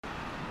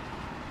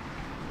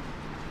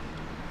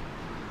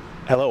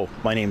Hello,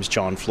 my name is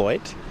John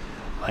Floyd.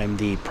 I'm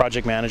the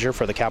project manager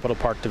for the Capital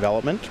Park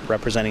development,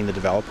 representing the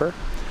developer.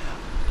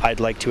 I'd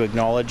like to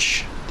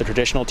acknowledge the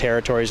traditional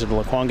territories of the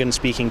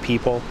Lekwungen-speaking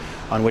people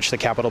on which the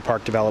Capital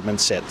Park development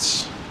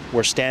sits.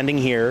 We're standing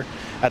here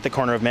at the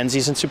corner of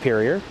Menzies and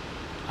Superior,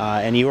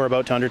 and you are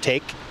about to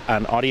undertake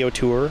an audio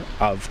tour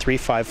of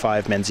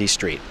 355 Menzies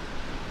Street.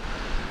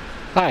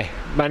 Hi,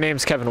 my name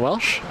is Kevin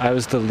Welsh. I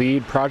was the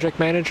lead project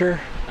manager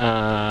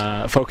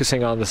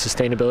focusing on the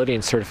sustainability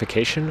and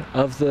certification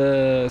of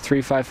the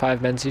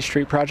 355 Menzies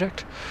Street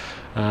project.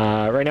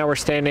 Right now we're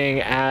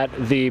standing at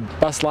the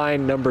bus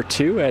line number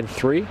 2 and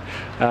 3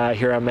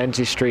 here on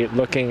Menzies Street,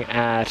 looking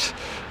at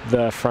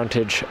the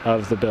frontage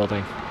of the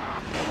building.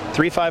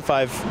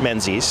 355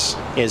 Menzies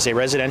is a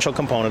residential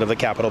component of the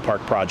Capital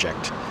Park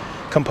project,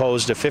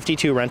 composed of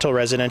 52 rental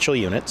residential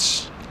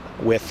units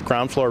with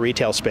ground floor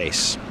retail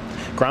space.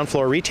 Ground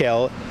floor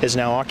retail is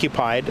now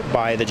occupied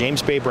by the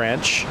James Bay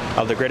branch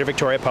of the Greater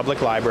Victoria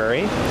Public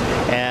Library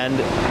and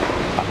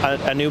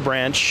a new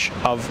branch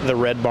of the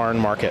Red Barn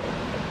Market.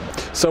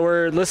 So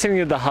we're listening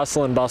to the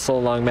hustle and bustle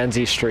along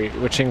Menzies Street,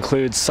 which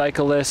includes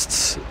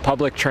cyclists,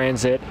 public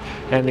transit,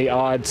 and the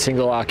odd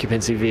single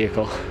occupancy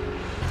vehicle.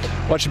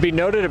 What should be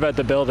noted about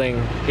the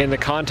building in the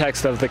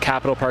context of the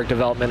Capital Park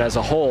development as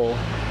a whole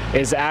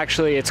is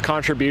actually its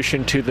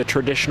contribution to the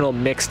traditional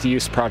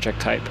mixed-use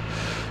project type.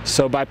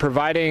 So by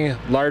providing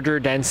larger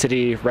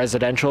density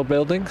residential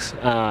buildings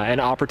and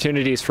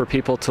opportunities for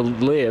people to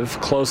live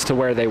close to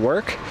where they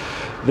work,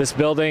 this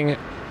building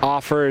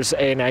offers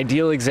an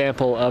ideal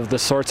example of the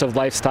sorts of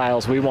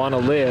lifestyles we want to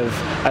live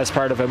as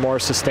part of a more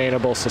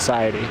sustainable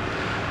society.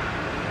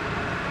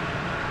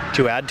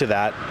 To add to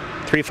that,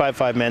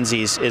 355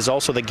 Menzies is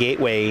also the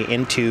gateway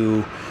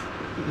into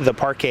the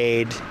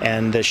parkade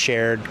and the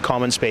shared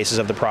common spaces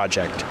of the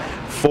project.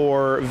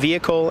 For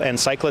vehicle and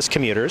cyclist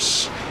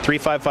commuters,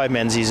 355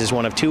 Menzies is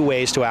one of 2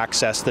 ways to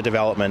access the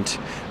development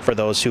for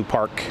those who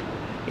park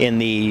in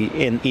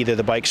either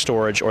the bike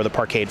storage or the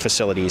parkade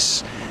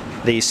facilities.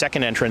 The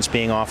second entrance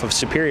being off of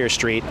Superior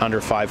Street under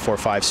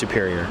 545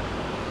 Superior.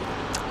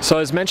 So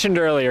as mentioned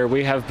earlier,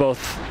 we have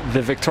both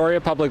the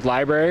Victoria Public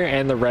Library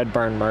and the Red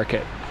Barn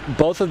Market.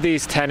 Both of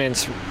these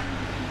tenants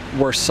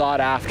were sought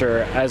after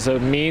as a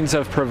means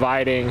of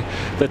providing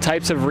the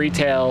types of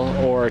retail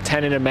or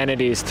tenant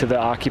amenities to the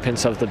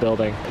occupants of the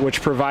building,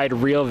 which provide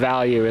real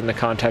value in the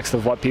context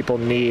of what people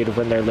need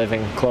when they're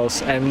living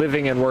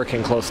and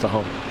working close to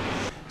home.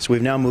 So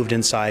we've now moved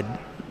inside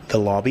the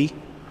lobby,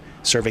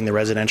 serving the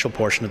residential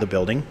portion of the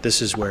building.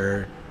 This is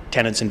where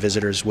tenants and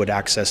visitors would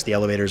access the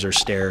elevators or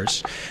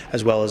stairs,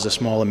 as well as a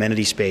small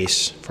amenity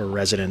space for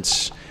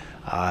residents,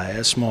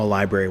 a small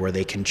library where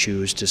they can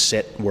choose to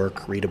sit,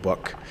 work, read a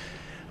book,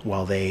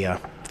 while they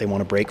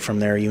want to break from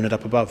their unit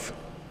up above.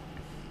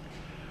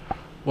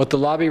 What the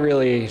lobby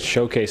really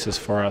showcases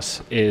for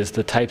us is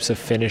the types of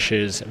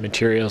finishes and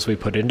materials we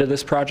put into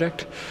this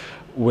project,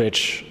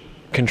 which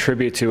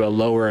contribute to a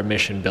lower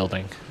emission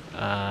building.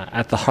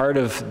 At the heart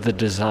of the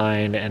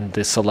design and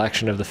the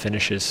selection of the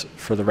finishes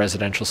for the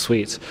residential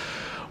suites,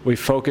 we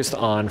focused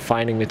on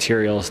finding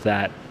materials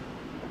that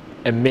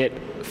emit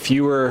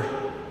fewer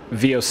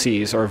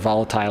VOCs, or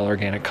volatile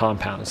organic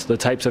compounds, the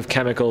types of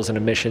chemicals and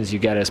emissions you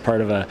get as part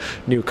of a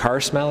new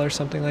car smell or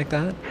something like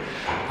that.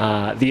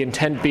 The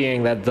intent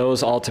being that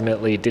those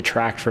ultimately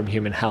detract from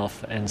human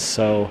health. And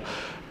so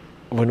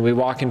when we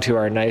walk into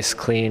our nice,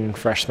 clean,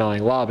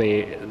 fresh-smelling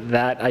lobby,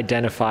 that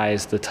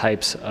identifies the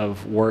types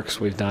of works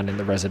we've done in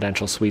the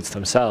residential suites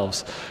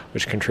themselves,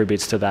 which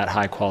contributes to that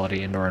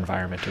high-quality indoor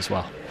environment as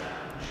well.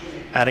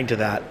 Adding to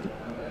that,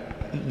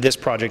 this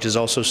project is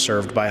also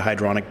served by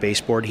hydronic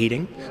baseboard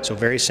heating, so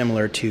very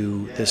similar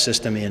to the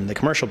system in the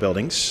commercial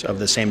buildings of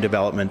the same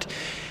development.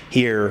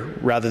 Here,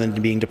 rather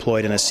than being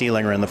deployed in a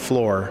ceiling or in the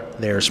floor,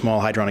 they are small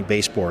hydronic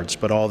baseboards,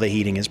 but all the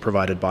heating is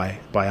provided by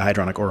a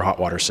hydronic or hot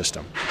water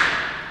system.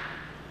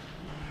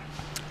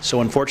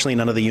 So unfortunately,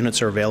 none of the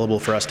units are available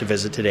for us to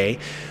visit today,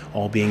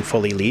 all being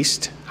fully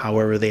leased.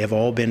 However, they have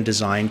all been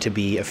designed to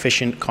be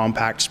efficient,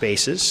 compact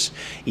spaces,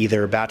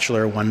 either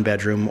bachelor,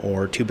 1-bedroom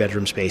or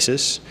 2-bedroom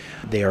spaces.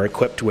 They are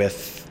equipped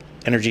with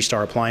Energy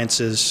Star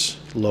appliances,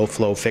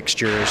 low-flow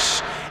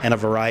fixtures, and a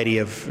variety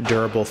of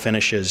durable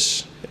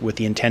finishes with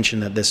the intention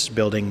that this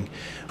building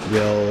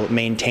will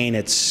maintain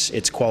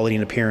its quality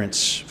and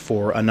appearance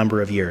for a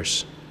number of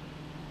years.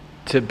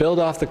 To build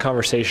off the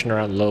conversation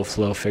around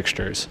low-flow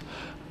fixtures,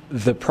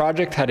 the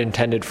project had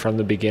intended from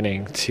the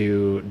beginning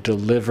to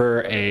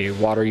deliver a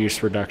water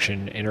use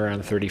reduction in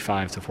around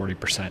 35 to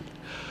 40%.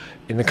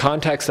 In the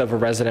context of a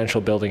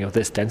residential building of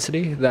this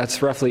density,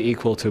 that's roughly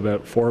equal to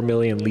about 4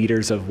 million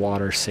liters of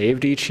water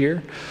saved each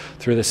year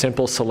through the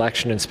simple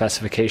selection and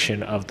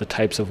specification of the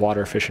types of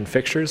water-efficient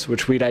fixtures,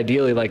 which we'd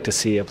ideally like to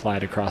see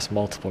applied across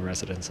multiple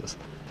residences.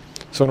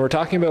 So when we're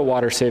talking about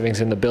water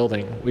savings in the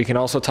building, we can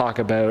also talk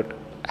about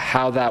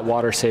how that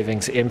water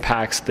savings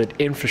impacts the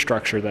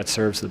infrastructure that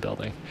serves the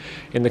building.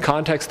 In the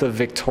context of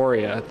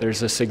Victoria,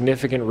 there's a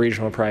significant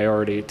regional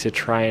priority to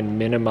try and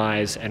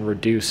minimize and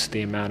reduce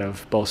the amount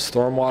of both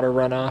stormwater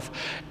runoff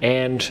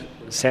and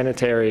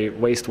sanitary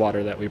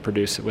wastewater that we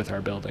produce with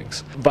our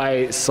buildings.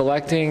 By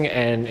selecting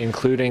and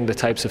including the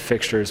types of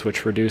fixtures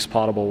which reduce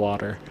potable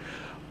water,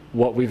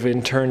 what we've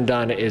in turn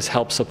done is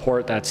help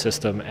support that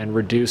system and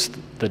reduce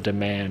the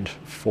demand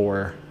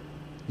for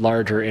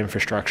larger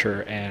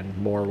infrastructure and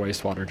more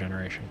wastewater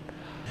generation.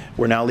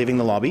 We're now leaving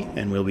the lobby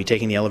and we'll be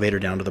taking the elevator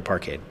down to the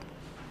parkade.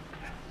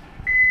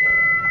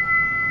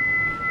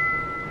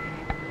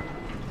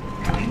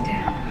 Going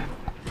down.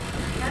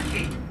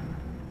 Parkade.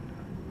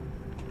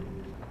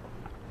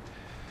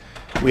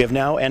 We have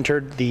now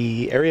entered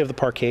the area of the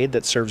parkade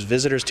that serves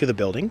visitors to the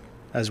building,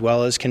 as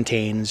well as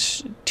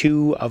contains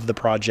 2 of the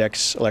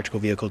project's electrical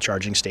vehicle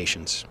charging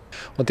stations.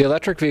 What the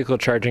electric vehicle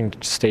charging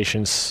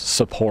stations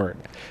support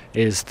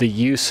is the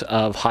use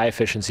of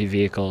high-efficiency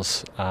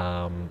vehicles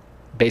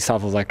based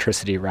off of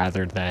electricity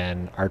rather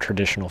than our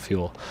traditional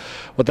fuel.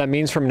 What that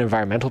means from an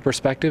environmental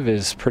perspective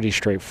is pretty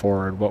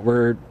straightforward. What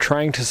we're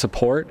trying to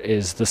support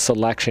is the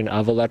selection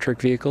of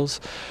electric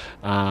vehicles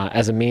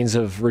as a means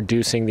of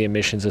reducing the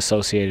emissions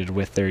associated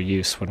with their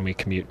use when we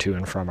commute to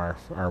and from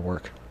our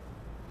work.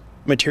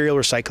 Material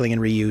recycling and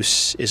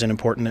reuse is an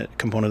important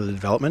component of the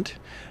development.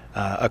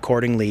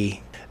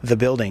 Accordingly, the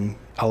building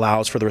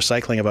allows for the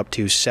recycling of up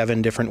to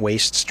 7 different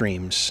waste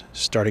streams,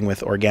 starting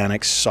with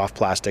organics, soft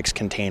plastics,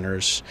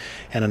 containers,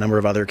 and a number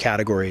of other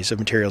categories of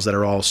materials that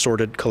are all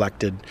sorted,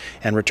 collected,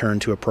 and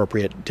returned to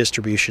appropriate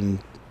distribution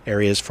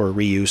areas for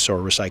reuse or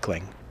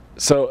recycling.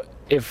 So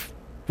if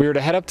we were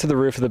to head up to the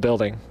roof of the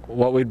building,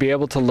 what we'd be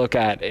able to look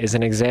at is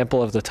an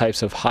example of the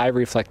types of high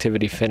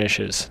reflectivity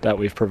finishes that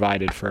we've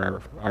provided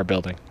for our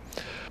building.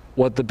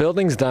 What the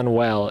building's done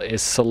well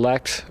is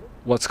select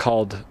what's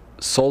called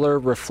solar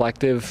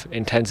reflective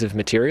intensive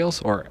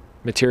materials, or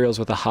materials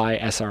with a high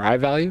SRI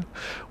value,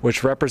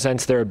 which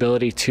represents their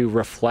ability to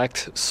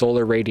reflect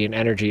solar radiant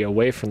energy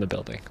away from the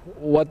building.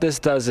 What this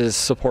does is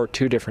support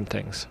 2 different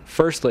things.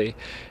 Firstly,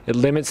 it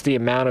limits the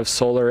amount of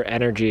solar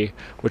energy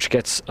which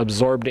gets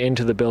absorbed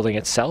into the building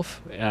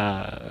itself,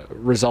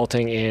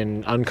 resulting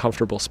in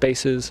uncomfortable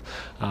spaces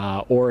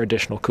or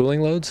additional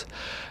cooling loads.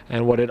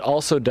 And what it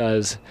also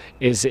does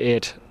is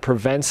it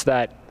prevents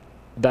that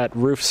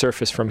roof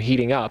surface from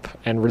heating up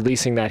and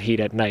releasing that heat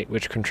at night,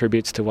 which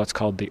contributes to what's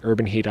called the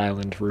urban heat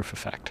island roof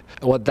effect.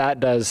 What that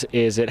does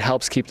is it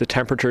helps keep the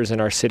temperatures in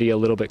our city a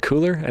little bit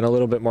cooler and a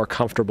little bit more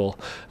comfortable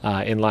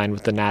in line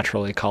with the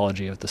natural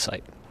ecology of the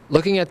site.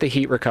 Looking at the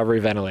heat recovery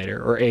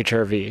ventilator, or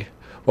HRV,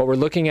 what we're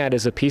looking at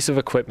is a piece of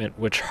equipment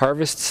which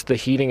harvests the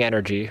heating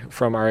energy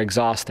from our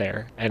exhaust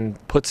air and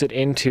puts it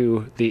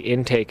into the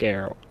intake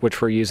air,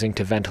 which we're using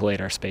to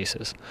ventilate our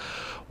spaces.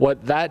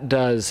 What that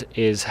does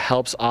is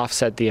helps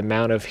offset the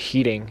amount of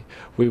heating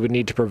we would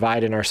need to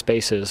provide in our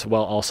spaces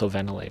while also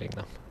ventilating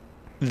them.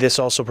 This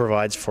also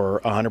provides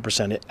for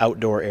 100%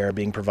 outdoor air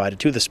being provided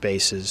to the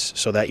spaces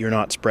so that you're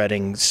not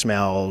spreading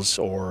smells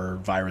or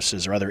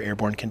viruses or other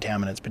airborne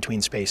contaminants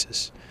between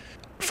spaces.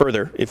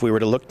 Further, if we were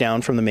to look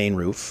down from the main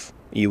roof,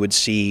 you would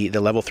see the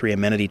level 3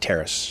 amenity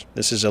terrace.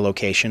 This is a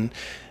location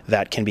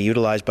that can be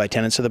utilized by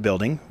tenants of the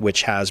building,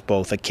 which has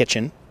both a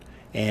kitchen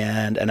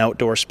and an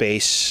outdoor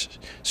space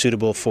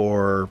suitable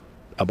for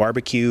a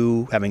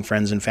barbecue, having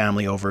friends and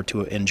family over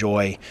to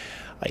enjoy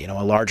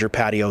a larger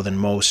patio than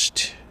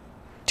most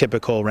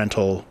typical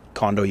rental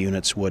condo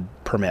units would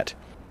permit.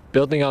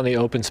 Building on the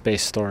open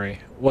space story,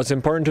 what's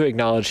important to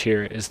acknowledge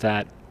here is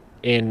that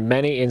in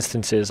many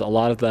instances, a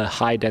lot of the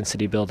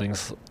high-density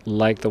buildings,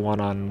 like the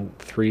one on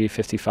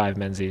 355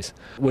 Menzies,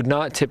 would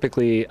not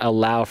typically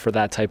allow for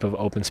that type of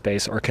open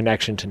space or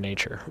connection to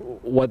nature.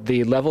 What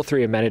the Level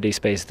 3 amenity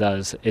space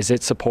does is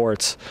it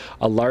supports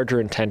a larger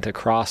intent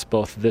across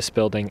both this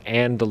building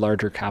and the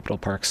larger Capital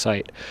Park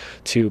site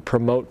to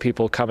promote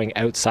people coming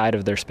outside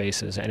of their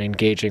spaces and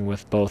engaging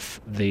with both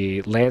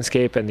the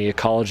landscape and the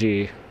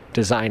ecology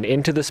designed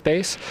into the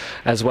space,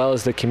 as well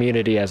as the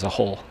community as a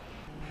whole.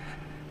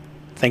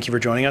 Thank you for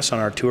joining us on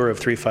our tour of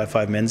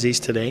 355 Menzies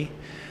today.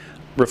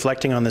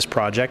 Reflecting on this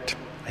project,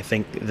 I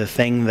think the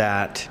thing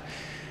that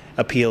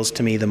appeals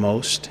to me the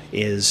most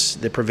is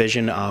the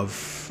provision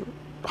of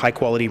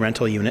high-quality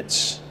rental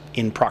units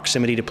in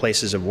proximity to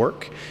places of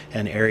work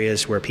and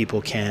areas where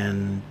people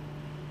can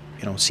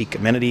seek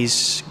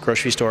amenities,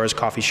 grocery stores,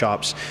 coffee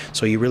shops,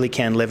 so you really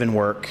can live and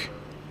work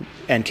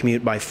and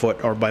commute by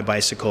foot or by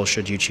bicycle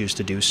should you choose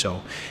to do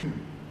so.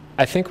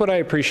 I think what I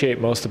appreciate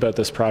most about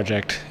this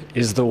project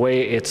is the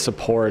way it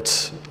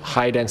supports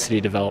high-density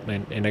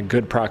development in a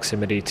good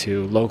proximity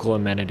to local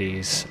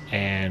amenities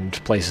and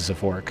places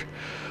of work.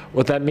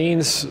 What that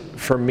means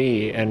for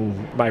me,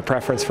 and my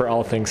preference for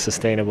all things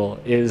sustainable,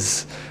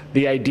 is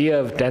the idea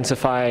of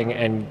densifying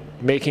and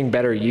making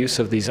better use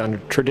of these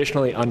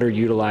traditionally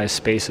underutilized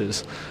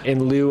spaces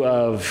in lieu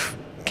of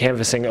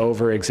canvassing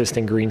over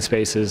existing green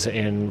spaces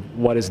in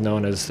what is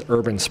known as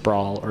urban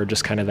sprawl, or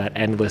just kind of that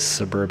endless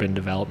suburban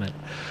development.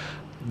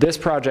 This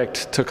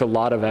project took a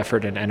lot of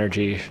effort and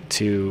energy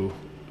to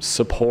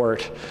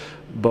support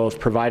both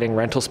providing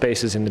rental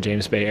spaces in the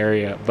James Bay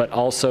area, but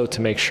also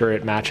to make sure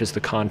it matches the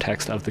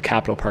context of the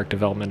Capital Park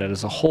development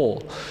as a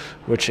whole,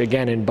 which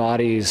again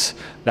embodies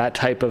that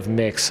type of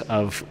mix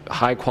of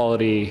high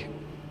quality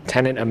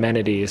tenant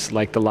amenities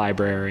like the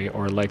library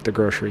or like the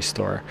grocery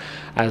store,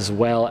 as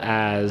well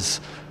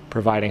as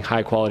providing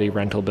high quality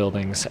rental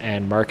buildings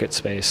and market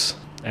space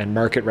and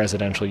market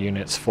residential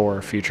units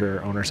for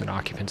future owners and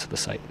occupants of the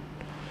site.